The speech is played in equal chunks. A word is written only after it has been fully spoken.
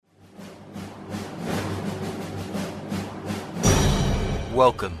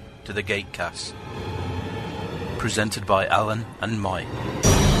Welcome to the Gatecast, presented by Alan and Mike.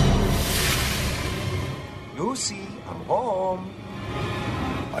 Lucy, I'm home.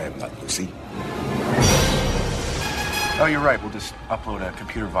 I am not Lucy. Oh, you're right. We'll just upload a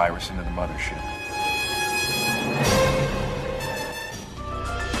computer virus into the mothership.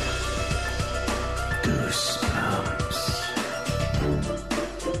 Goosebumps.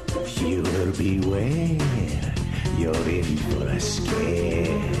 Viewer beware. You're in for a scare.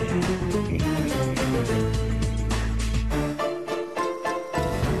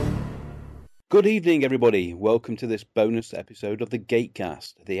 Good evening, everybody. Welcome to this bonus episode of the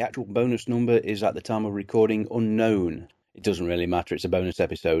Gatecast. The actual bonus number is at the time of recording unknown. It doesn't really matter, it's a bonus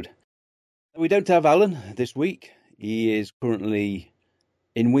episode. We don't have Alan this week. He is currently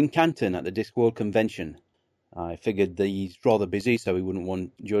in Wincanton at the Discworld convention. I figured that he's rather busy, so he wouldn't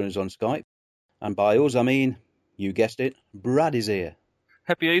want to join us on Skype. And by us, I mean, you guessed it, Brad is here.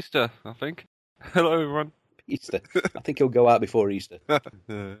 Happy Easter, I think. Hello, everyone. Easter. I think he'll go out before Easter.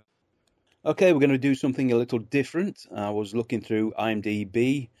 Okay, we're going to do something a little different. I was looking through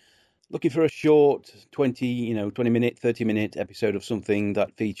IMDb, looking for a short 20-minute, 30-minute episode of something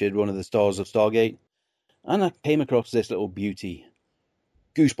that featured one of the stars of Stargate. And I came across this little beauty.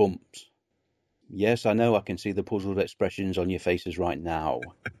 Goosebumps. Yes, I know I can see the puzzled expressions on your faces right now.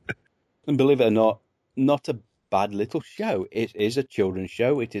 And believe it or not a bad little show. It is a children's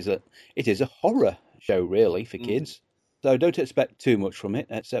show. It is a horror show, really, for kids. So don't expect too much from it,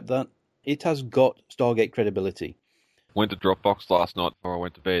 except that it has got Stargate credibility. Went to Dropbox last night before I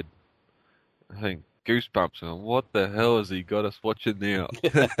went to bed. I think Goosebumps. And what the hell has he got us watching now?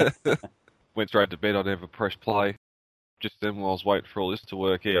 Went straight to bed. I never pressed play. Just then, while I was waiting for all this to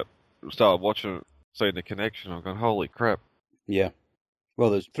work out, started watching it, seeing the connection. I've gone, holy crap. Yeah.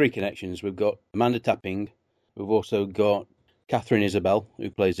 Well, there's three connections. We've got Amanda Tapping. We've also got Catherine Isabel, who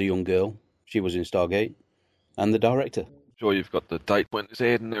plays a young girl. She was in Stargate. And the director. Sure, you've got the date when it's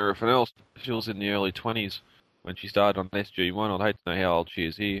aired and everything else. She was in the early 20s when she started on SG1. I'd hate to know how old she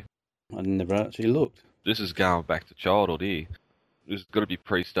is here. I never actually looked. This is going back to childhood here. This has got to be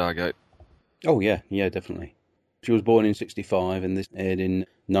pre-Stargate. Oh, yeah, definitely. She was born in 65 and this aired in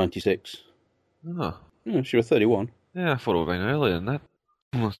 96. Oh. Yeah, she was 31. Yeah, I thought it would have been earlier than that.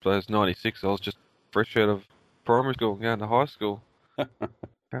 I suppose 96, I was just fresh out of primary school and going to high school. Can't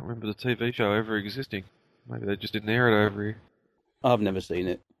remember the TV show ever existing. Maybe they just didn't air it over here. I've never seen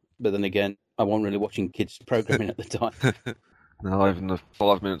it. But then again, I wasn't really watching kids' programming at the time. No, even the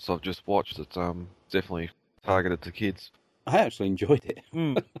 5 minutes I've just watched, it's definitely targeted to kids. I actually enjoyed it.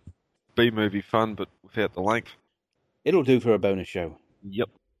 B-movie fun, but without the length. It'll do for a bonus show. Yep.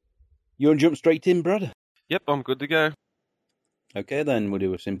 You want to jump straight in, Brad? Yep, I'm good to go. Okay, then we'll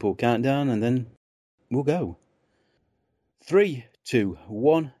do a simple countdown and then we'll go. 3, 2,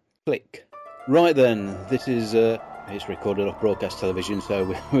 1, click. Right then, this is, it's recorded off broadcast television,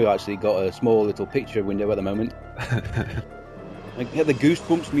 so we've actually got a small little picture window at the moment. I get the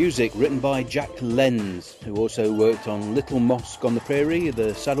Goosebumps music written by Jack Lenz, who also worked on Little Mosque on the Prairie,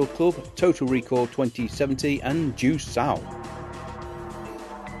 The Saddle Club, Total Recall 2070, and Due South.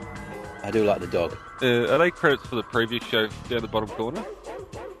 I do like the dog. Are they credits for the previous show down the bottom corner?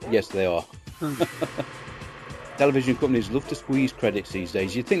 Yes, they are. Television companies love to squeeze credits these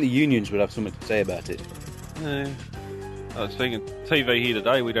days. You'd think the unions would have something to say about it. I was thinking, TV here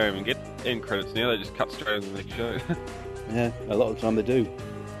today, we don't even get end credits now. They just cut straight into the next show. Yeah, a lot of the time they do.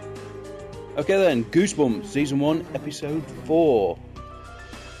 Okay then, Goosebumps, Season 1, Episode 4.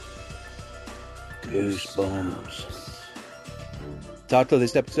 Goosebumps. Title of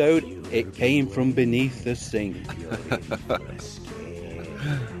this episode, It Came From Beneath the Sink.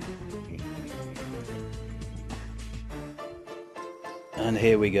 And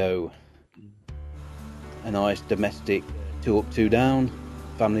here we go. A nice domestic 2 up, 2 down.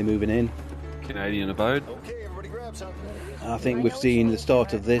 Family moving in. Canadian abode. I think we've seen the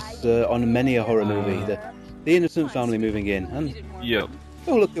start of this on many a horror movie. The innocent family moving in. And Yep.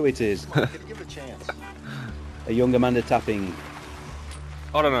 oh, look who it is. A young Amanda Tapping.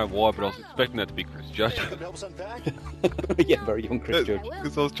 I don't know why, but I was expecting that to be Chris Judge. Yeah, very young Chris Judge.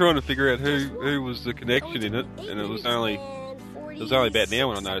 Because I was trying to figure out who was the connection in it, and it was only about now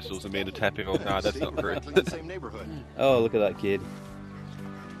when I noticed it was Amanda Tapping. Oh, no, that's not correct. Oh, look at that kid.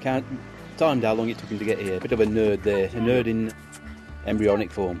 Can't timed how long it took him to get here. Bit of a nerd there. A nerd in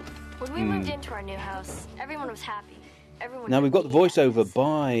embryonic form. When we moved into our new house, everyone was happy. Now we've got the voiceover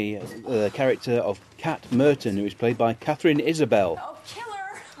by the character of Kat Merton, who is played by Catherine Isabel. Oh, killer!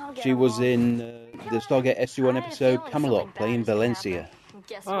 She was in the Stargate SG-1 episode Camelot, playing Valencia.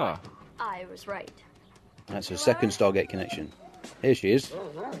 Guess what? I was right. That's her second Stargate connection. Here she is.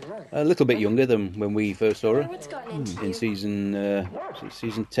 A little bit younger than when we first saw her What's gotten into in you?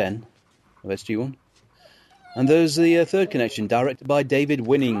 season 10 of SG1. And there's the third connection, directed by David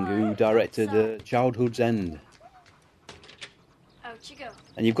Winning, who directed Childhood's End. Out you go.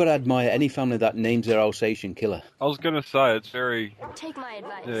 And you've got to admire any family that names their Alsatian killer. I was going to say, it's very... Take my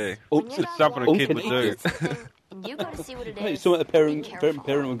advice. Yeah. When Oops, you're It's not something a kid would walking do. into something, and you gotta see what it It's is. something the Be careful.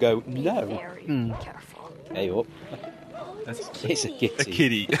 parent would go, Be no. very careful. Hey up. It's a kitty. A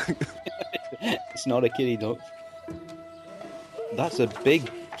kitty. It's not a kitty duck. That's a big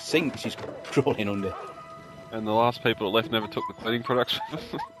sink she's crawling under. And the last people that left never took the cleaning products.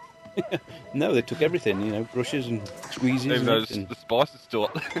 No, they took everything, brushes and squeezes Even and, though everything. the spice is still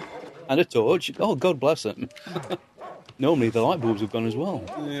up there. And a torch. Oh, God bless them. Normally the light bulbs have gone as well.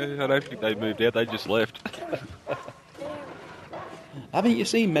 Yeah, I don't think they moved out, they just left. Haven't you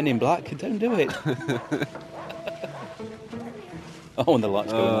seen Men in Black? Don't do it. Oh, and the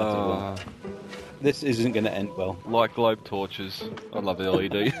light's going out as well. This isn't going to end well. Like globe torches. I love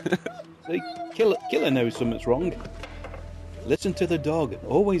LED. See, killer knows something's wrong. Listen to the dog.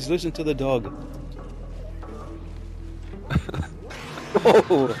 Always listen to the dog.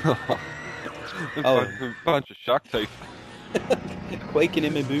 Oh, A bunch of shark teeth. quaking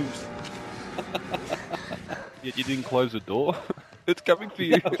in my boots. Yet you didn't close the door. It's coming for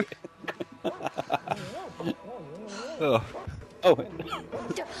you. Oh. Oh,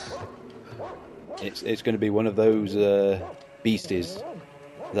 it's going to be one of those beasties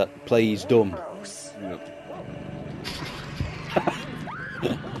that plays dumb.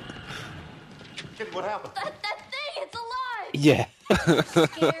 Kitty, what happened? That thing, it's alive! Yeah.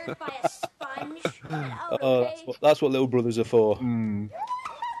 Scared by a sponge? Oh, that's what little brothers are for. I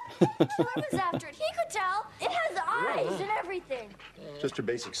was after it. He could tell. It has eyes and everything. Just a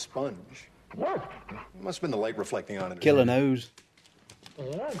basic sponge. Must have been the light reflecting on it. Killer knows. I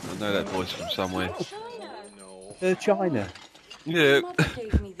know that voice from somewhere. China. Yeah. Mother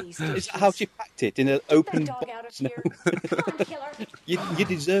gave me these Is dishes. that how she packed it? In an open That dog out box? of No. here. Come on, killer. You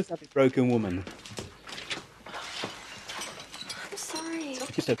deserve to have a broken woman. I'm sorry.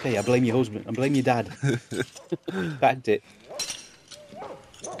 It's okay. I blame your husband. I blame your dad. Packed it.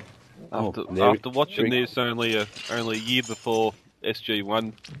 After, there after watching this only a year before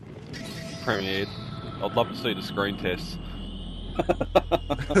SG1 premiered, I'd love to see the screen tests.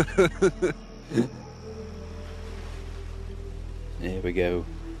 There we go.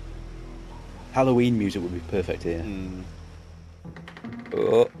 Halloween music would be perfect here.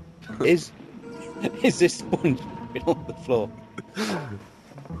 Oh, is this sponge on the floor?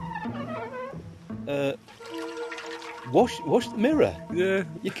 Wash the mirror. Yeah.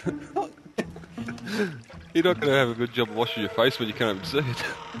 You can't, You're not going to have a good job of washing your face when you can't even see it.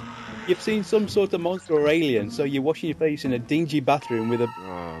 you've seen some sort of monster or alien, so you're washing your face in a dingy bathroom with a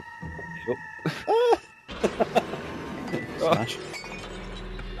smash.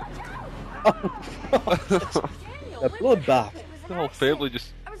 A bloodbath. The whole family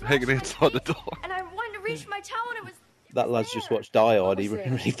just hanging outside the door. And I wanted to reach my towel and it was... That lad's just watched Die Hard. He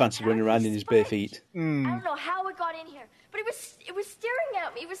really fancied running around in his bare feet. I don't know how it got in here, but it was staring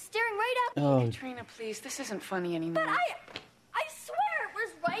at me. It was staring right at me. Oh, Trina, please, this isn't funny anymore. But I swear it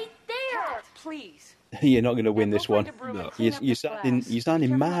was right there. Please. you're not going to win this one. No. You're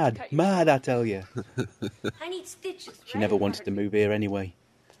sounding mad, I tell you. I need stitches. She never wanted to move here anyway.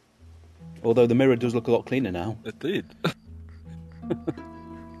 Although the mirror does look a lot cleaner now. It did.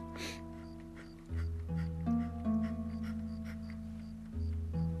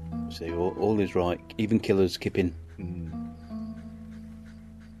 See, all is right. Even killers kipping.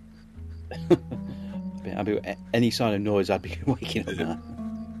 Any sign of noise, I'd be waking up now.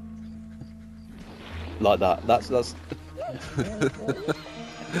 Like that. That's.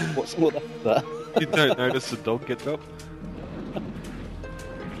 What's that? You don't notice the dog get up?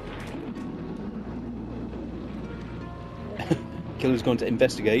 Killer's gone to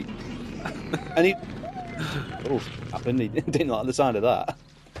investigate. And he... Oh, happened. He didn't like the sound of that.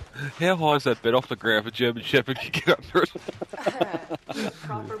 How high is that bed off the ground for German Shepherd to get under it?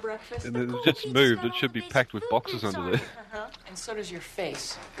 Proper breakfast. And then it just moved. It should be packed with boxes under there. Uh-huh. And so does your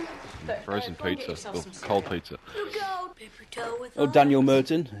face. Frozen Go and get pizza. yourself Or some cold cereal. pizza. You go, paper toe with Oh, Daniel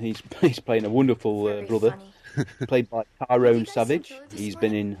Merton. He's playing a wonderful Very brother. funny. Played by Tyrone Savage. He's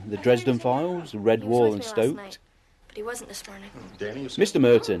been in The Dresden Files, Red He was Wall with and me last Stoked. night, but he wasn't this morning. Danny, you Mr.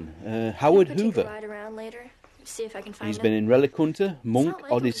 Merton, Howard Could take a Hoover. ride around later, see if I can find He's him. been in Relic Hunter, Monk, not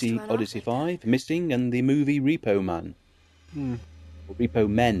like it was run off Odyssey like that. 5, Missing, and the movie Repo Man. Or Repo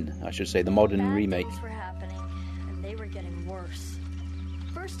Men, I should say, the modern Bad remake. things were happening, and they were getting worse.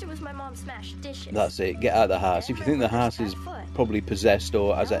 First it was my mom smashed dishes. That's it. Get out of the house. If you think the house is probably possessed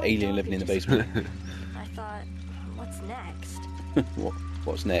or has an alien living in the basement, I thought, what's next?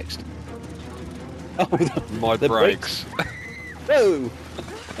 what's next? Oh, My the brakes. No!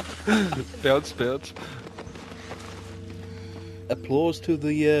 Bounce, bounce. Applause to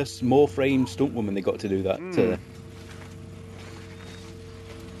the small frame stunt woman they got to do that.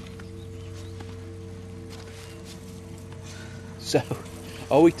 So,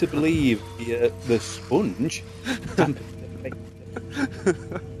 are we to believe the sponge?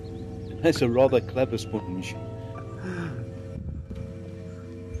 It's a rather clever sponge.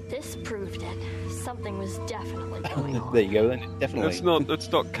 This proved it. Something was definitely going on. There you go. Then definitely. It's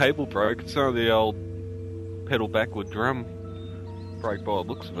not cable brake. It's only the old pedal backward drum brake by the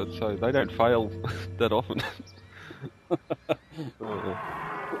looks of it. So they don't fail that often.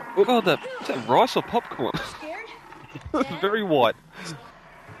 God, is that rice or popcorn? Very white.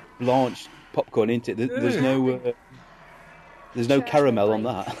 Blanche popcorn into it. There's no caramel on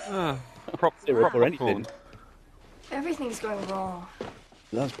that. Syrup or anything. Everything's going wrong.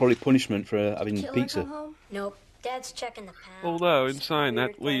 That's probably punishment for having Killer pizza. come home? Nope. Dad's checking the pound. Although, in saying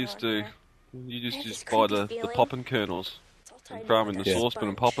that, we used to... You just buy the popping kernels, and throw them in the saucepan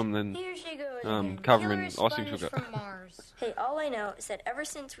and pop them, then Here she goes. cover in Killer icing sponge sugar. from Mars. Hey, all I know is that ever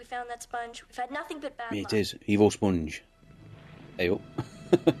since we found that sponge, we've had nothing but bad luck. It is evil sponge. Hey up.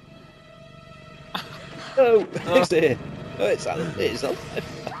 Oh, it's there. Oh, it's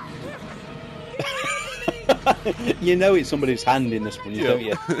You know it's somebody's hand in the sponge, don't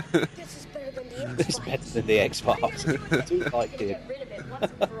you? This is better than the It's better than the X-Files. Too like it. Get rid of it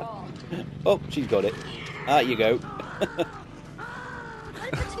once and for all. Oh, she's got it. Out you go.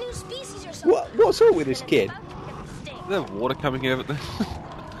 It's a new species or something. What's up with this kid? Is there water coming out of it?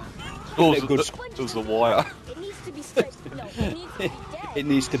 Isn't it good It was the wire. It needs to be studied. No, it needs to be dead. It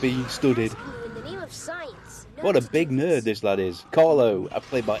needs to be studied. In the name of science. What a big nerd this lad is. Carlo,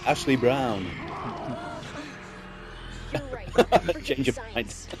 played by Ashley Brown. You're right. Change of mind.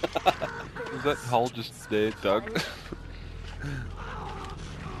 Is that hole just there, Doug?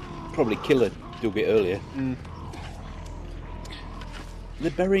 Probably Killer dug it earlier.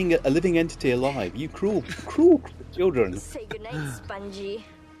 They're burying a living entity alive. You cruel children. Say goodnight, Spongy.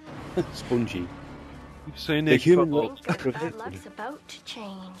 Spongy. You've seen The their human trouble. look. Bad luck's about to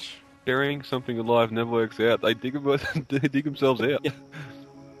change. Burying something alive never works out. They dig themselves out. Yeah.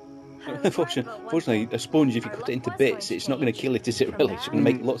 Fortunately, a sponge, if you cut it into bits, it's not going to kill it, is it really? It's going to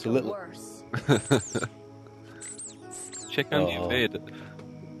make lots of little... Check under your bed.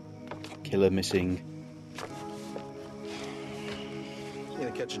 Killer missing. You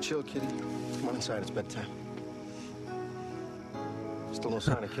gonna catch a chill, kitty? Come on inside, it's bedtime. Still no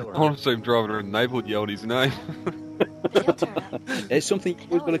sign of killer. I want to see him driving around the neighbourhood yelling his name. It's something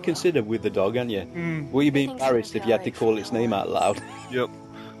you've always got to consider with the dog, aren't you? Will you be embarrassed if you had to call its name out loud? Yep.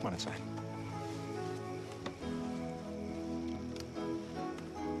 Come on inside.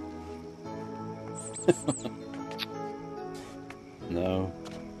 No.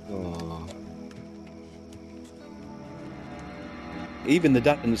 Oh. Even the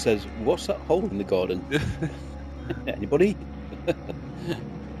dad says, "What's that hole in the garden?" Anybody?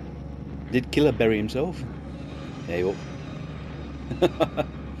 Did Killer bury himself? Hey up.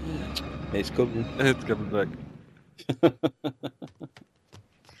 It's coming. It's coming back.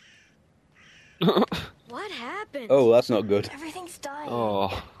 What happened? Oh, that's not good. Everything's dying.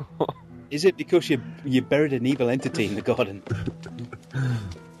 Oh. Is it because you buried an evil entity in the garden?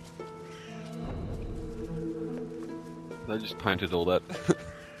 They just painted all that.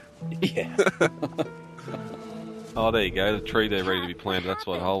 Yeah. Oh, there you go. The tree there ready to be planted. That's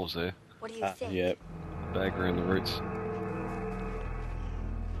why the hole was there. What do you think? Yeah. Bag around the roots.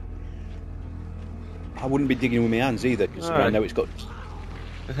 I wouldn't be digging with my hands either, because No. I know it's got...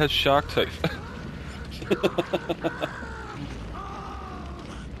 It has shark teeth.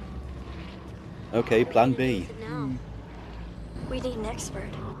 Okay, plan B. No. We need an expert.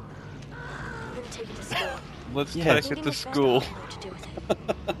 I'm gonna take it to school. Let's Yeah. take Meeting it to with school. Best know what to do with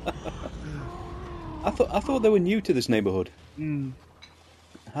it. I thought they were new to this neighbourhood.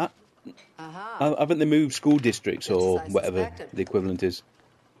 Haven't they moved school districts or whatever the equivalent is?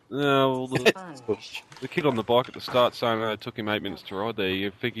 No, well, the kid on the bike at the start saying it took him 8 minutes to ride there. You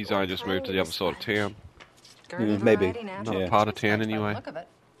think he's only just moved to the other side of town. Maybe. Not Yeah. a part of town anyway. Look at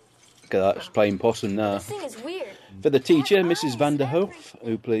that, it's playing possum now. This thing is weird. For the teacher, Mrs. Vanderhoof,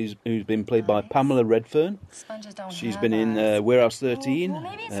 who's been played by Pamela Redfern. She's been in Warehouse 13,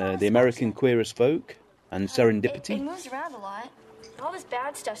 The American Queer as Folk, and It Serendipity. moves around a lot. All this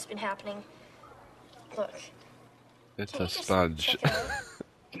bad stuff's been happening. Look. It's Can a you just sponge. check it out?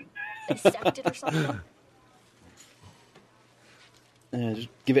 dissect it or something? Just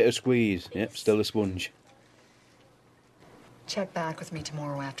give it a squeeze. Yep, still a sponge. Check back with me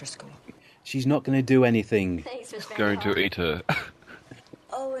tomorrow after school. She's not going to do anything. Thanks, Miss Going to Vanderhoff. eat her.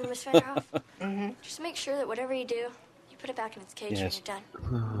 Oh, and Miss Vanderhoff, just make sure that whatever you do, you put it back in its cage Yes. when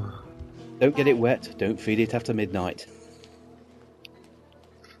you're done. Don't get it wet. Don't feed it after midnight.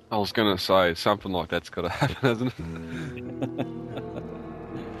 I was going to say, something like that's got to happen, hasn't it?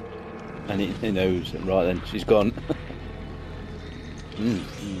 And it knows. Right then, she's gone.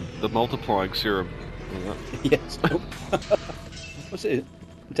 The multiplying serum. Yes. What's it?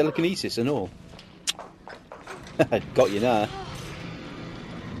 Telekinesis and all. Got you now.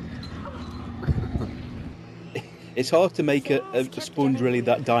 It's hard to make a sponge really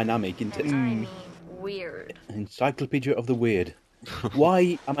that dynamic into I mean, weird. Encyclopedia of the Weird.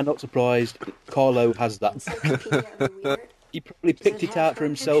 Why am I not surprised Carlo has that? Encyclopedia of the weird. He probably picked it it have out for her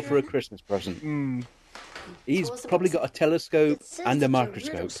himself for a picture? Christmas present. Mm. He's So what's the probably book got a telescope It says and a that your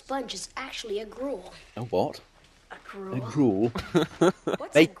microscope. riddle sponge is actually a gruel. A what? A A gruel. gruel.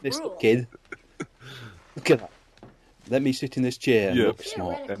 What's Make a this gruel? kid. Look at that. Let me sit in this chair and Yeah. look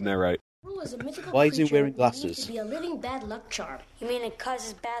smart. And narrate. Gruel is a mythical Why is he creature wearing believed glasses? to be a living bad luck charm. You mean it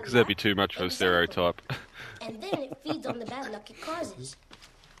causes bad Because that'd be luck? too much of a Exactly. stereotype. And then it feeds on the bad luck it causes.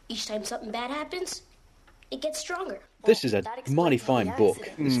 Each time something bad happens, it gets stronger. This is a That explains mighty the fine book.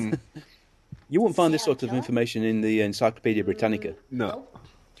 accident. You won't find this See how sort of it goes? information in the Encyclopedia Britannica. No. Nope.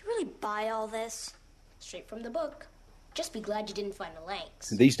 Do you really buy all this? Straight from the book. Just be glad you didn't find the Lanks.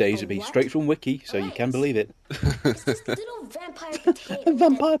 These days it'd be what? straight from Wiki, so you can believe it. It's this little vampire potato. A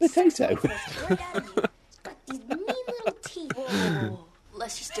vampire that sucks potato? life right out of you. It's got these mean little teeth. Whoa.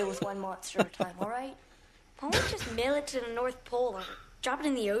 Let's just deal with one monster at a time, all right? Why don't we just mail it to the North Pole or drop it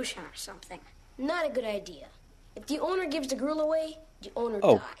in the ocean or something? Not a good idea. If the owner gives the gruel away, the owner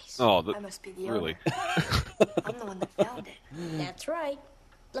Oh. dies. Oh, I must be the really? owner. I'm the one that found it. That's right.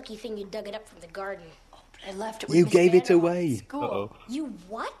 Lucky thing you dug it up from the garden. Oh, but I left it with You Miss gave it Vanderhoff away. at School. Uh-oh. You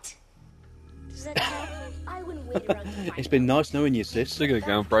what? Does that count? I wouldn't wait around to find It's been out. nice knowing you, sis. They're going to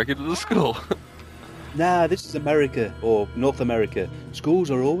go and break into the school. Nah, this is America, or North America. Schools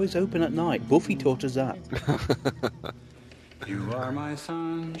are always open at night. Buffy taught us that. You are my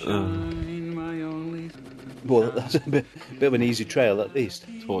sunshine, my only Well, that's a bit of an easy trail, at least.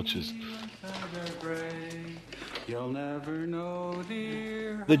 Torches. gray. You'll never know,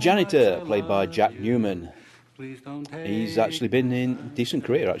 dear. The janitor, played by Jack Newman. Please don't take He's actually been in a decent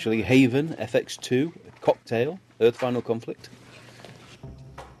career, actually. Haven, FX2, Cocktail, Earth Final Conflict.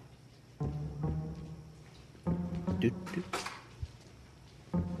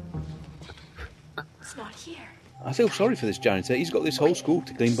 It's not here. I feel sorry for this janitor. He's got this whole school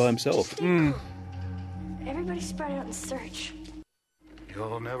to clean by himself. Everybody spread out and search.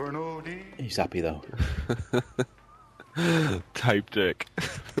 You'll never know, dear. He's happy, though. Tape deck.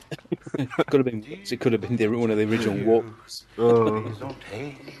 Could have been. It could have been one of the original walks. Please don't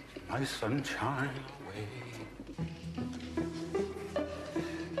take my sunshine away.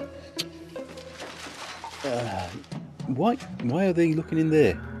 Why are they looking in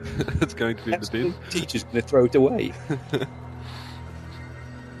there? It's going to be in the bin. Teacher's going to throw it away.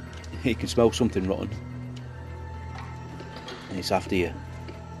 He can smell something rotten. And it's after you.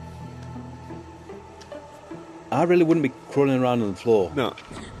 I really wouldn't be crawling around on the floor. No,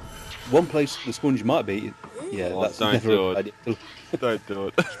 One place the sponge might be. Yeah, Oh, that's don't never do a it. good idea. don't do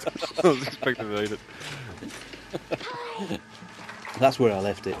it. I was expecting to eat it. That's where I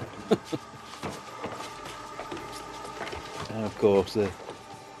left it. And of course, Of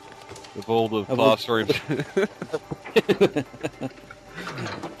all the Of all- classrooms.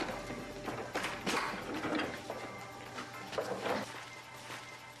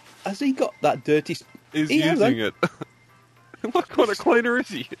 has he got that dirty? He's He has, using it. What kind of cleaner is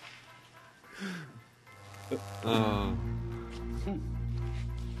he? Oh,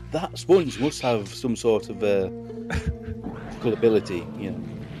 That sponge must have some sort of physical ability, you know,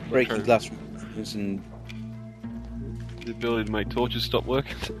 breaking True. glass and the ability to make torches stop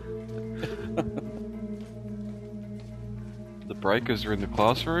working. The breakers are in the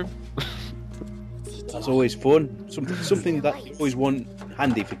classroom. that's always fun. Something that you always want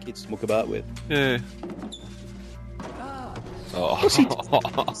handy for kids to muck about with. Yeah. Oh. What's he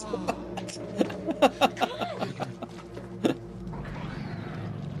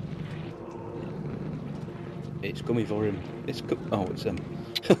It's coming for him. It's it's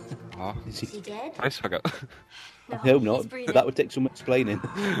Oh, Is Is he dead? face hugger. I hope he's not. breathing. That would take some explaining.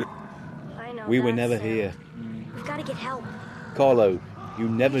 I know. We were that's never sad. here. We've got to get help. Carlo, you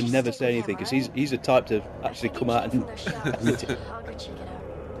never Just say stick with anything him, because right? he's the type to actually If I come get out Jane and from their shops, admit it. I'll go check it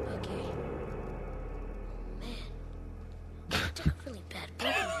out. Okay.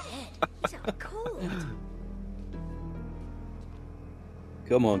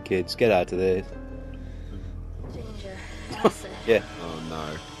 Come on, kids, get out of there. Danger. Yeah. Oh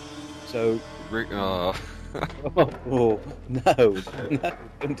no. So. Rick. Oh. Oh no! No,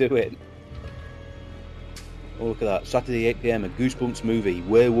 don't do it. Oh, look at that! Saturday 8 p.m. A Goosebumps movie,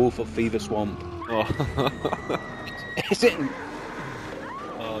 Werewolf of Fever Swamp. Oh. Is it?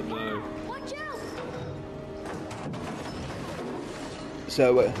 Oh no.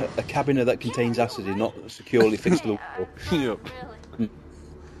 So, a cabinet that contains acid is not securely fixed to the wall. Yep.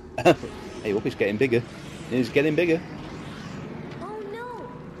 Hey, look, it's getting bigger. It's getting bigger. Oh no!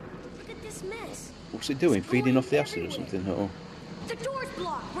 Look at this mess. What's it doing? Feeding off the acid or something? Oh. The door's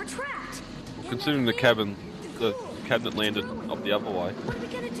blocked. We're trapped. Considering the cabinet landed up the other way. What are we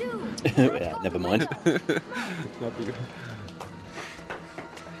gonna do? Yeah, never mind. I'll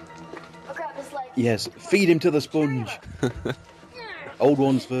grab his leg. Yes, feed him to the sponge. Old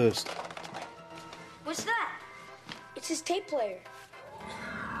ones first. What's that? It's his tape player.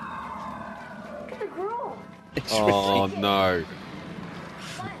 Look at the girl. Oh no.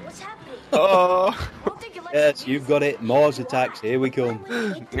 What? What's happening? Oh. Yes, you've got it. Mars attacks. Here we come.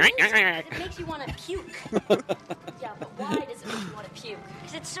 It makes you want to puke. Yeah, but why does it make you want to puke?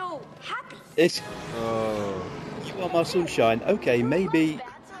 Because it's so happy. It's. Oh. You are my sunshine. Okay, maybe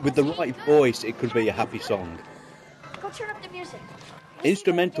with the right voice, it could be a happy song. Go turn up the music.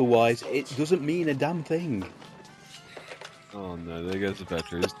 Instrumental wise, it doesn't mean a damn thing. Oh no, there goes the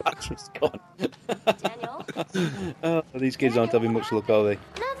batteries. Battery's gone. Daniel? Oh, these kids aren't having much luck, are they?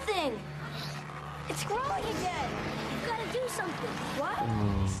 Nothing. It's growing again. You've got to do something. What?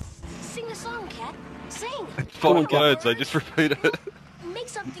 Sing a song, Cat. Sing. 5 words, I just repeated it. Make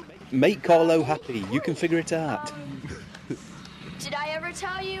something. Make Carlo happy. You can figure it out. Did I ever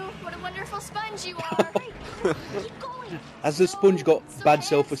tell you what a wonderful sponge you are? Keep going. Has the sponge got bad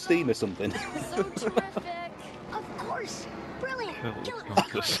self-esteem or something? So terrific. Of course. Brilliant. Kill it.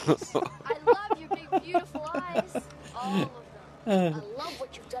 I love your big, beautiful eyes. All of them. I love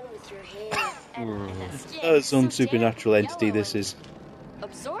what you've done with your hair. And that skin. Some So supernatural damn entity yellow this is. and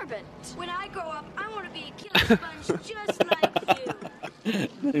Absorbent. When I grow up, I want to be a killer sponge just like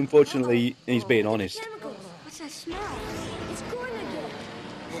you. Unfortunately, he's being honest. Chemicals. What's that smell? It's going again.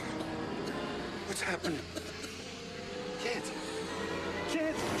 What's happening? Kids.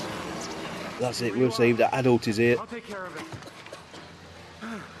 Kids. That's it. We'll save the adult is here. I'll take care of it.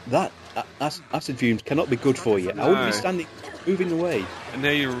 That acid fumes cannot be good for you. I wouldn't be No. standing, moving away. And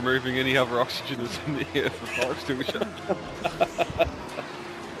now you're removing any other oxygen that's in the air for fire extinguisher.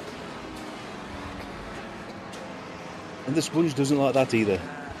 And the sponge doesn't like that either.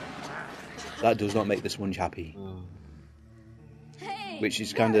 That does not make the sponge happy. Hey. Which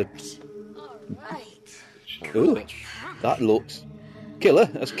is kind of... All right. Ooh, that looks... Killer?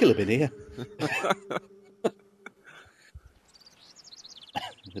 Has Killer been here?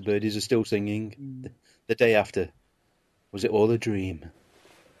 The birdies are still singing. The day after. Was it all a dream?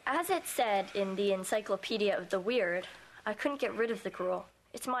 As it said in the Encyclopedia of the Weird, I couldn't get rid of the gruel.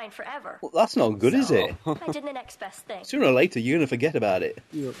 It's mine forever. Well, that's not good, is it? I did the next best thing. Sooner or later, you're going to forget about it.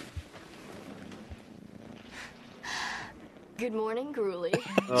 Good morning, Gruely.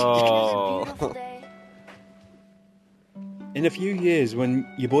 Oh. It's a beautiful day. In a few years, when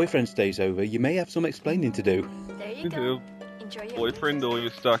your boyfriend stays over, you may have some explaining to do. There you go. Your Enjoy your boyfriend, or you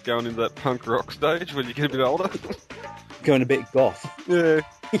start going into that punk rock stage when you get a bit older. Going a bit goth. Yeah.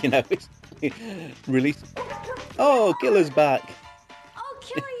 You know, release. Oh, Killer's back. Oh,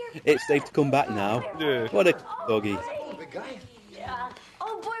 Killer, you're... It's safe to come back now. Yeah. What a doggy. Big guy. Yeah.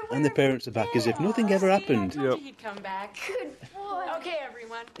 Oh, boy, And the parents are back as if nothing ever happened. I told you he'd come back. Good boy. Okay,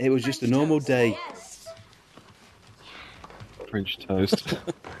 everyone. It was just a normal day. Yes. French toast.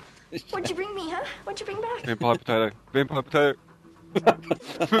 What'd you bring me, huh? What'd you bring back? Vampire potato. Vampire potato.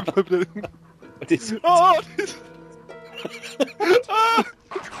 Vampire potato. What is it? Oh! Ah!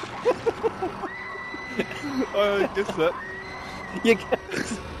 I guess that. You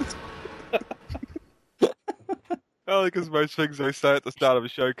Only because most things they say at the start of a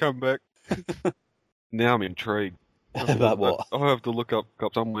show come back. Now I'm intrigued. About what? I'll have to look up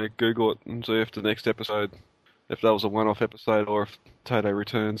somewhere, Google it, and see if the next episode, if that was a one-off episode or if Toto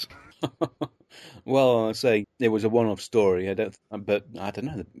returns. Well, I say it was a one-off story. But I don't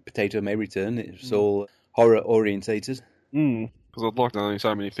know. The potato may return. It's all horror orientated. Because I'd like to know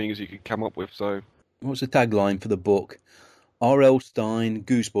so many things you could come up with. So What's the tagline for the book? R.L. Stein,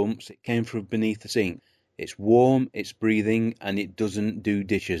 Goosebumps. It came from beneath the sink. It's warm, it's breathing, and it doesn't do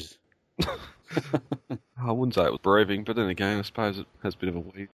dishes. I wouldn't say it was breathing, but then again, I suppose it has a bit of a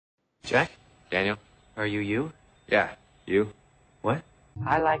weed. Jack? Daniel? Are you? Yeah, you. What?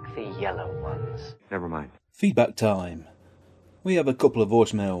 I like the yellow ones. Never mind. Feedback time. We have a couple of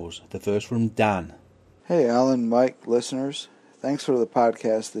voicemails. The first from Dan. Hey, Alan, Mike, listeners. Thanks for the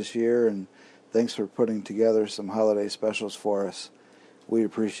podcast this year, and thanks for putting together some holiday specials for us. We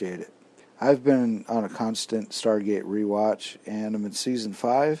appreciate it. I've been on a constant Stargate rewatch, and I'm in Season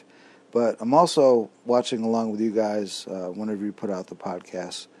 5, but I'm also watching along with you guys whenever you put out the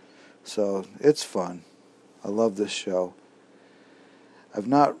podcast. So it's fun. I love this show. I've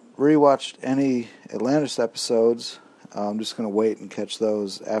not rewatched any Atlantis episodes. I'm just going to wait and catch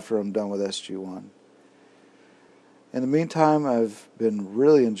those after I'm done with SG-1. In the meantime, I've been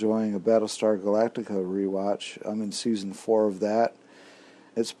really enjoying a Battlestar Galactica rewatch. I'm in Season 4 of that.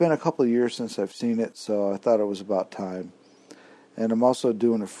 It's been a couple of years since I've seen it, so I thought it was about time. And I'm also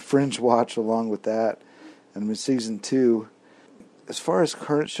doing a Fringe watch along with that. And I'm in Season 2. As far as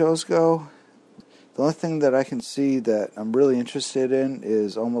current shows go, the only thing that I can see that I'm really interested in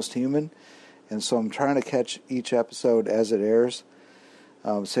is Almost Human. And so I'm trying to catch each episode as it airs.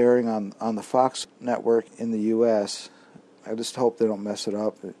 It's airing on the Fox network in the U.S. I just hope they don't mess it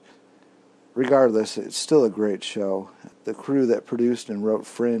up. Regardless, it's still a great show. The crew that produced and wrote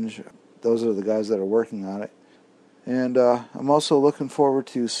Fringe, those are the guys that are working on it. And I'm also looking forward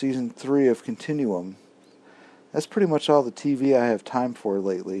to Season 3 of Continuum. That's pretty much all the TV I have time for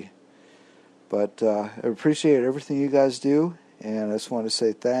lately. But I appreciate everything you guys do, and I just want to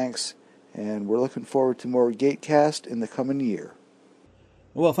say thanks. And we're looking forward to more Gatecast in the coming year.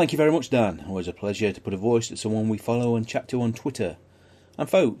 Well, thank you very much, Dan. Always a pleasure to put a voice to someone we follow and chat to on Twitter. And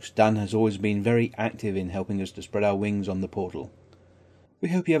folks, Dan has always been very active in helping us to spread our wings on the portal. We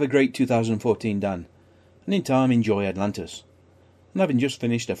hope you have a great 2014, Dan, and in time enjoy Atlantis. And having just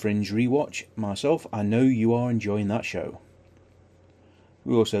finished a Fringe rewatch myself, I know you are enjoying that show.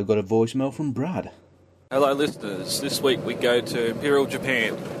 We also got a voicemail from Brad. Hello listeners, this week we go to Imperial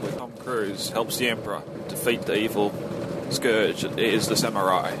Japan, where Tom Cruise helps the Emperor defeat the evil scourge that is the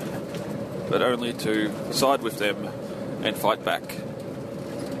samurai, but only to side with them and fight back.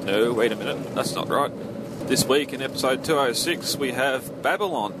 No, wait a minute, that's not right. This week in episode 206 we have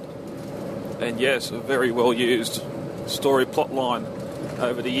Babylon, and yes, a very well used story plotline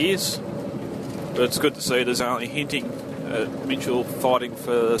over the years, but it's good to see there's only hinting at Mitchell fighting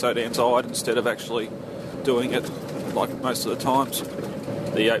for Zodan's side instead of actually doing it like most of the times.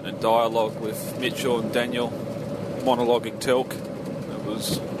 The opening dialogue with Mitchell and Daniel monologuing Telk, it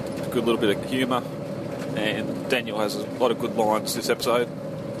was a good little bit of humour, and Daniel has a lot of good lines this episode,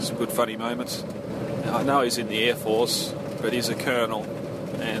 some good funny moments. Now, I know he's in the Air Force, but he's a colonel,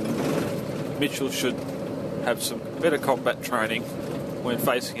 and Mitchell should have some better combat training when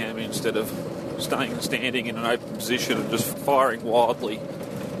facing him instead of standing in an open position and just firing wildly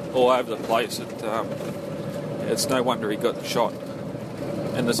all over the place. It's no wonder he got shot.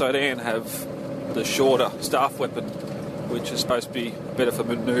 And the Zodan have the shorter staff weapon, which is supposed to be better for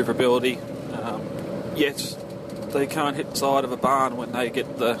manoeuvrability. Yet they can't hit the side of a barn when they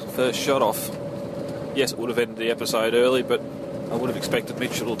get the first shot off. Yes, it would have ended the episode early, but I would have expected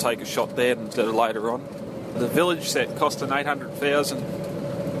Mitchell to take a shot there instead of later on. The village set cost an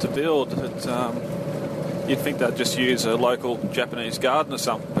 $800,000 to build. You'd think they'd just use a local Japanese garden or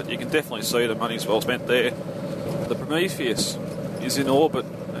something, but you can definitely see the money's well spent there. The Prometheus is in orbit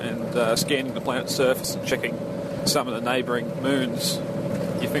and scanning the planet's surface and checking some of the neighbouring moons.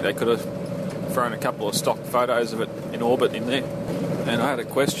 You think they could have thrown a couple of stock photos of it in orbit in there. And I had a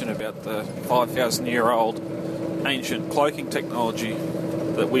question about the 5,000-year-old ancient cloaking technology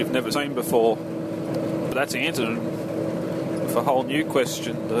that we've never seen before. But that's answered with a whole new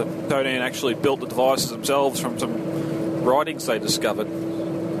question. The Zodan actually built the devices themselves from some writings they discovered.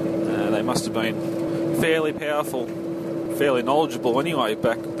 They must have been fairly powerful, fairly knowledgeable anyway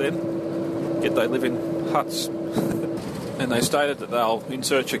back then, yet they live in huts. And they stated that they'll in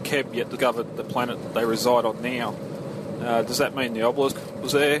search of Keb, yet discovered the planet they reside on now. Does that mean the obelisk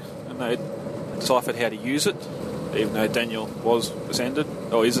was there and they deciphered how to use it, even though Daniel was ascended,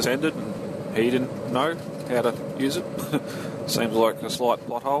 or is ascended, and he didn't know how to use it? Seems like a slight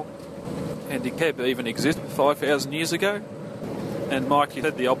plot hole. And did Keb even exist 5,000 years ago? And Mike, you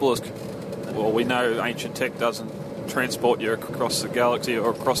said the obelisk. Well, we know ancient tech doesn't transport you across the galaxy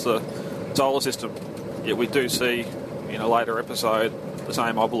or across the solar system, yet we do see in a later episode the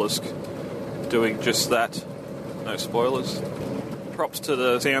same obelisk doing just that. No spoilers. Props to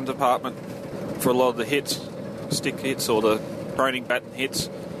the sound department for a lot of the hits, stick hits or the training baton hits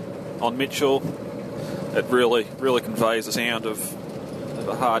on Mitchell. It really conveys the sound of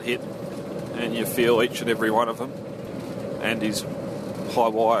a hard hit, and you feel each and every one of them, and his high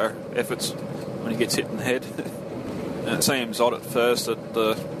wire efforts when he gets hit in the head. And it seems odd at first that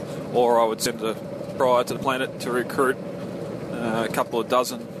the Aura would send a prior to the planet to recruit a couple of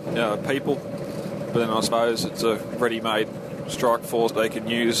dozen people, but then I suppose it's a ready-made strike force they can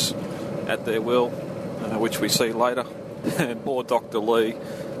use at their will, which we see later. And poor Dr. Lee,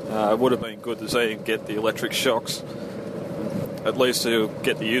 it would have been good to see him get the electric shocks. At least he'll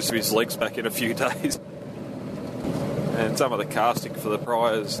get the use of his legs back in a few days. And some of the casting for the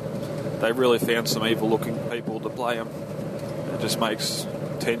priors, they really found some evil-looking people to play them. It just makes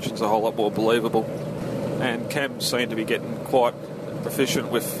tensions a whole lot more believable. And Cam seemed to be getting quite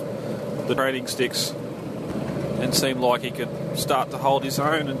proficient with the training sticks and seemed like he could start to hold his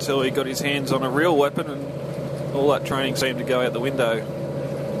own until he got his hands on a real weapon, and all that training seemed to go out the window.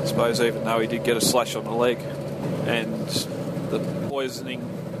 I suppose even though he did get a slash on the leg. And the poisoning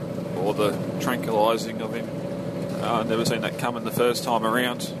or the tranquilising of him, I've never seen that coming the first time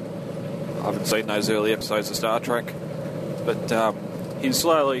around. I haven't seen those early episodes of Star Trek. But he's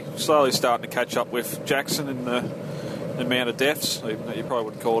slowly starting to catch up with Jackson in the amount of deaths, even though you probably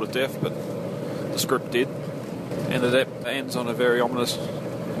wouldn't call it a death, but the script did. And it ends on a very ominous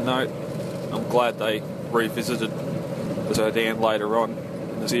note. I'm glad they revisited the Zodaan later on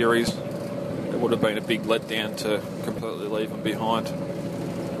in the series. It would have been a big letdown to completely leave them behind,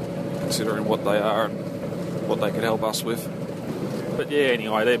 considering what they are and what they could help us with. But yeah,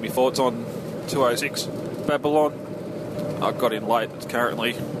 anyway, there are my thoughts on 206 Babylon. I got in late. It's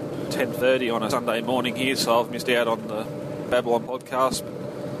currently 10:30 on a Sunday morning here, so I've missed out on the Babylon podcast.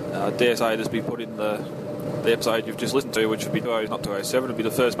 Dare say just be put in the episode you've just listened to, which would be not 207, it'll be the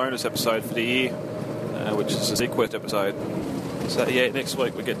first bonus episode for the year, which is a Sequest episode. So yeah, next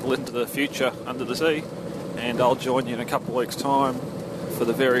week we get to listen to The Future Under the Sea, and I'll join you in a couple of weeks' time for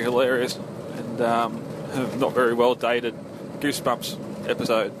the very hilarious and not very well dated Goosebumps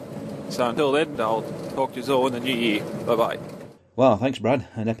episode. So until then, I'll talk to you all in the new year. Bye-bye. Well, thanks, Brad.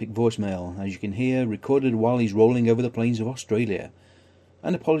 An epic voicemail, as you can hear, recorded while he's rolling over the plains of Australia.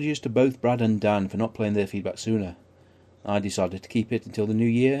 And apologies to both Brad and Dan for not playing their feedback sooner. I decided to keep it until the new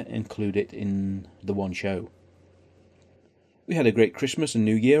year and include it in the one show. We had a great Christmas and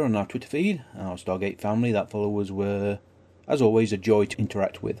New Year on our Twitter feed. Our Stargate family that followers were, as always, a joy to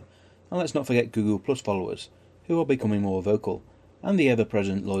interact with. And let's not forget Google Plus followers, who are becoming more vocal, and the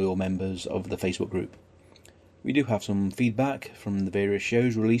ever-present loyal members of the Facebook group. We do have some feedback from the various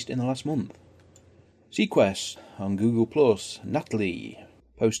shows released in the last month. Sequest on Google Plus, Natalie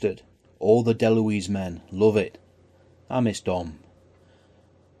posted, "All the DeLuise men, love it. I miss Dom."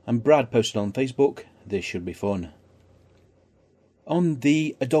 And Brad posted on Facebook, "This should be fun." On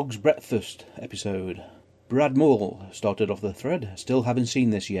the A Dog's Breakfast episode, Brad Mull started off the thread, "Still haven't seen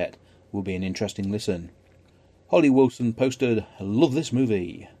this yet, will be an interesting listen." Holly Wilson posted, "Love this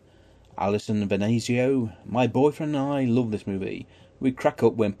movie." Alison Venezio, "My boyfriend and I love this movie. We crack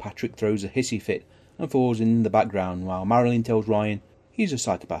up when Patrick throws a hissy fit and falls in the background while Marilyn tells Ryan he's a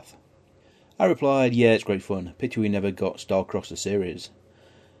psychopath." I replied, "Yeah, it's great fun. Pity we never got Starcross the series."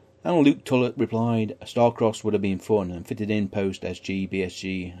 And Luke Tullett replied, "Starcross would have been fun and fitted in post SG,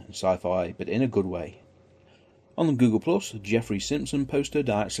 BSG, and sci-fi, but in a good way." On Google Plus, Jeffrey Simpson posted,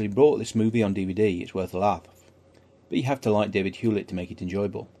 "I actually bought this movie on DVD. It's worth a laugh. But you have to like David Hewlett to make it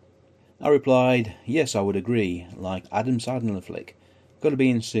enjoyable." I replied, "Yes, I would agree. Like Adam Sandler flick. Got to be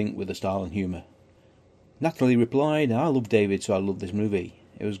in sync with the style and humour." Natalie replied, "I love David, so I love this movie.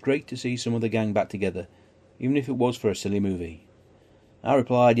 It was great to see some of the gang back together, even if it was for a silly movie." I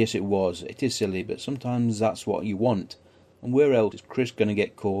replied, "Yes, it was. It is silly, but sometimes that's what you want. And where else is Chris going to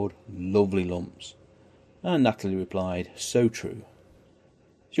get caught? Lovely lumps." And Natalie replied, "So true."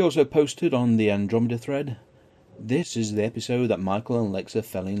 She also posted on the Andromeda thread, "This is the episode that Michael and Lexa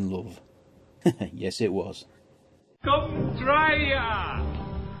fell in love." Yes, it was. Come try ya!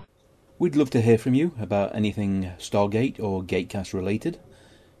 We'd love to hear from you about anything Stargate or Gatecast related.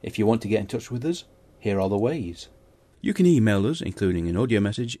 If you want to get in touch with us, here are the ways. You can email us, including an audio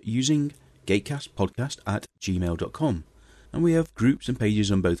message, using gatecastpodcast@gmail.com. And we have groups and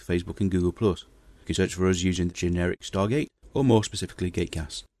pages on both Facebook and Google+. You can search for us using the generic Stargate, or more specifically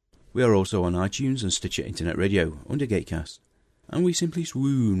Gatecast. We are also on iTunes and Stitcher Internet Radio under Gatecast. And we simply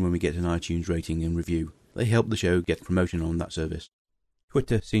swoon when we get an iTunes rating and review. They help the show get promotion on that service.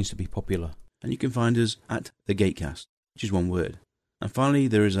 Twitter seems to be popular, and you can find us at The Gatecast, which is one word. And finally,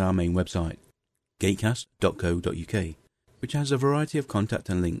 there is our main website, gatecast.co.uk, which has a variety of contact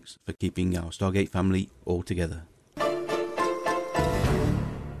and links for keeping our Stargate family all together.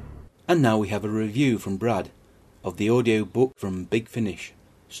 And now we have a review from Brad of the audio book from Big Finish,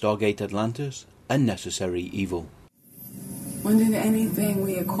 Stargate Atlantis, A Necessary Evil. When did anything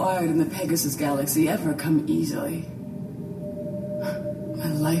we acquired in the Pegasus Galaxy ever come easily?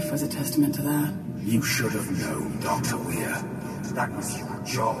 My life was a testament to that. You should have known, Dr. Weir. That was your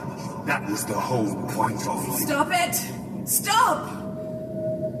job. That was the whole point of it. Stop it! Stop!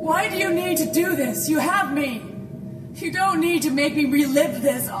 Why do you need to do this? You have me. You don't need to make me relive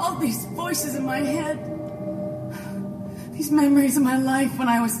this. All these voices in my head. These memories of my life when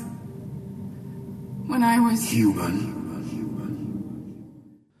I was human.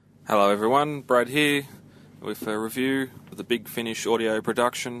 Hello everyone, Brad here with a review of the Big Finish audio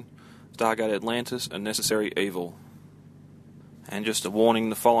production, Stargate Atlantis: A Necessary Evil. And just a warning,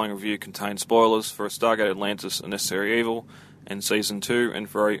 the following review contains spoilers for Stargate Atlantis: A Necessary Evil and Season 2 and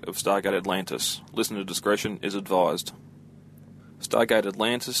 3 of Stargate Atlantis. Listener discretion is advised. Stargate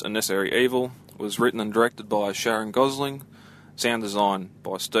Atlantis: A Necessary Evil was written and directed by Sharon Gosling, sound design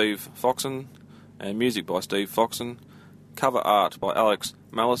by Steve Foxen, and music by Steve Foxen, cover art by Alex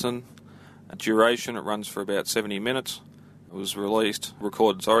Mallison. Duration, it runs for about 70 minutes. It was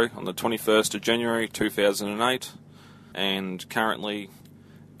recorded on the 21st of January 2008, and currently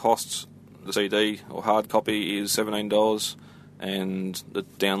costs the CD or hard copy is $17, and the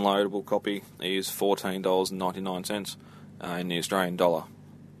downloadable copy is $14.99 in the Australian dollar.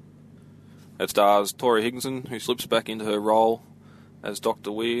 It stars Tori Higginson, who slips back into her role as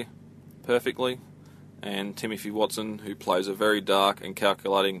Dr. Weir perfectly, and Timothy Watson, who plays a very dark and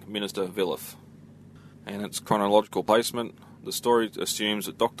calculating Minister Villiff. And its chronological placement, the story assumes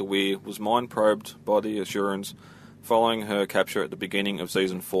that Dr. Weir was mind-probed by the Assurans following her capture at the beginning of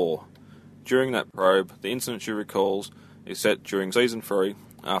Season 4. During that probe, the incident she recalls is set during Season 3,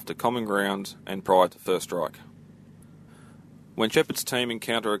 after Common Ground and prior to First Strike. When Shepard's team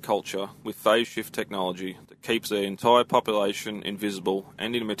encounter a culture with phase shift technology that keeps their entire population invisible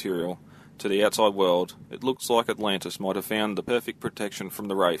and immaterial to the outside world, it looks like Atlantis might have found the perfect protection from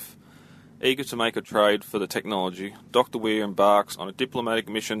the Wraith. Eager to make a trade for the technology, Dr. Weir embarks on a diplomatic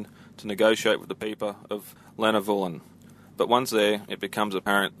mission to negotiate with the people of Lanavulan. But once there, it becomes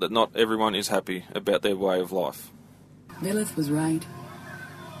apparent that not everyone is happy about their way of life. Villiff was right.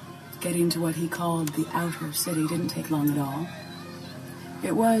 Getting to what he called the outer city didn't take long at all.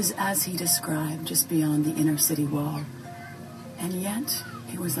 It was, as he described, just beyond the inner city wall. And yet,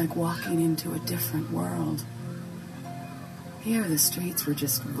 it was like walking into a different world. Here, the streets were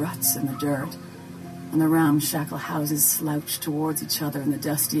just ruts in the dirt, and the ramshackle houses slouched towards each other in the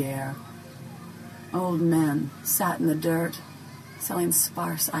dusty air. Old men sat in the dirt, selling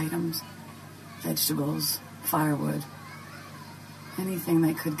sparse items, vegetables, firewood, anything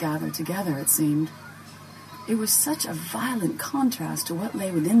they could gather together, it seemed. It was such a violent contrast to what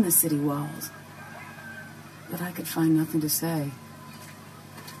lay within the city walls that I could find nothing to say.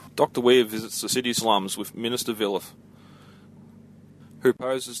 Dr. Weir visits the city slums with Minister Villiff, who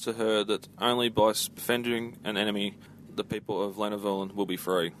poses to her that only by defending an enemy, the people of Lanavulan will be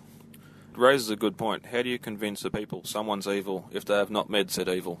free. It raises a good point. How do you convince the people someone's evil if they have not met said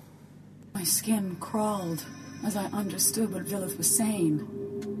evil? My skin crawled as I understood what Villiff was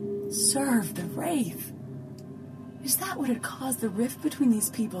saying. Serve the Wraith. Is that what had caused the rift between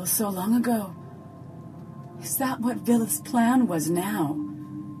these people so long ago? Is that what Villiff's plan was now?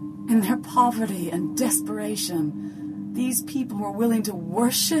 In their poverty and desperation, these people were willing to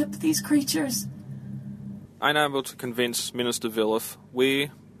worship these creatures? Unable to convince Minister Villiff, Weir,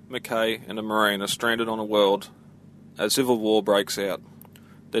 McKay and a Marine are stranded on a world as civil war breaks out.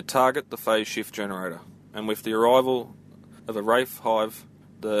 They target the phase shift generator, and with the arrival of a Wraith hive,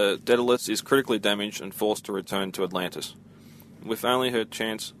 the Daedalus is critically damaged and forced to return to Atlantis. With only her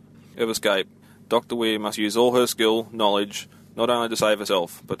chance of escape, Dr. Weir must use all her skill, knowledge, not only to save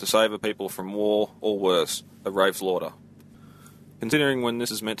herself, but to save her people from war, or worse, a Wraith slaughter. Considering when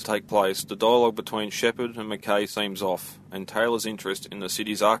this is meant to take place, the dialogue between Shepard and McKay seems off, and Taylor's interest in the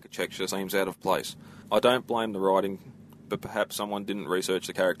city's architecture seems out of place. I don't blame the writing, but perhaps someone didn't research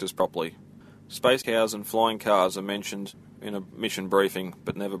the characters properly. Space cows and flying cars are mentioned in a mission briefing,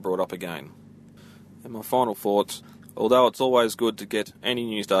 but never brought up again. And my final thoughts: although it's always good to get any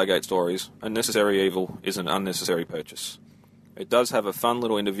new Stargate stories, A Necessary Evil is an unnecessary purchase. It does have a fun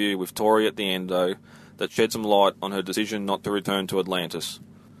little interview with Tori at the end, though, that sheds some light on her decision not to return to Atlantis.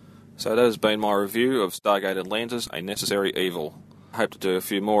 So that has been my review of Stargate Atlantis: A Necessary Evil. I hope to do a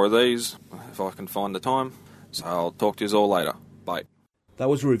few more of these, if I can find the time, so I'll talk to you all later. Bye. That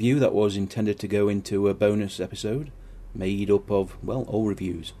was a review that was intended to go into a bonus episode, made up of, well, all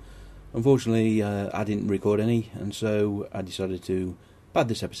reviews. Unfortunately, I didn't record any, and so I decided to pad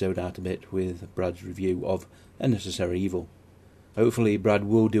this episode out a bit with Brad's review of A Necessary Evil. Hopefully Brad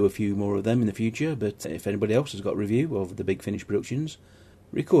will do a few more of them in the future, but if anybody else has got a review of the Big Finish productions,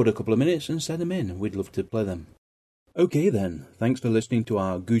 record a couple of minutes and send them in. We'd love to play them. Okay then, thanks for listening to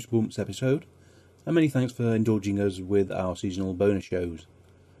our Goosebumps episode. And many thanks for indulging us with our seasonal bonus shows.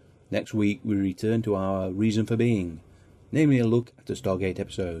 Next week we return to our reason for being, namely a look at a Stargate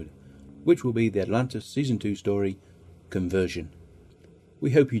episode, which will be the Atlantis Season 2 story, Conversion.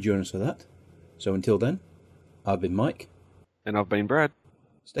 We hope you join us for that. So until then, I've been Mike. And I've been Brad.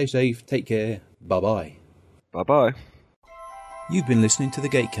 Stay safe, take care, bye-bye. Bye-bye. You've been listening to the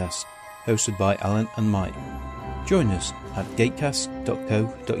Gatecast, hosted by Alan and Mike. Join us at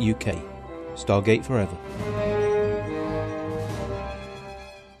gatecast.co.uk. Stargate forever.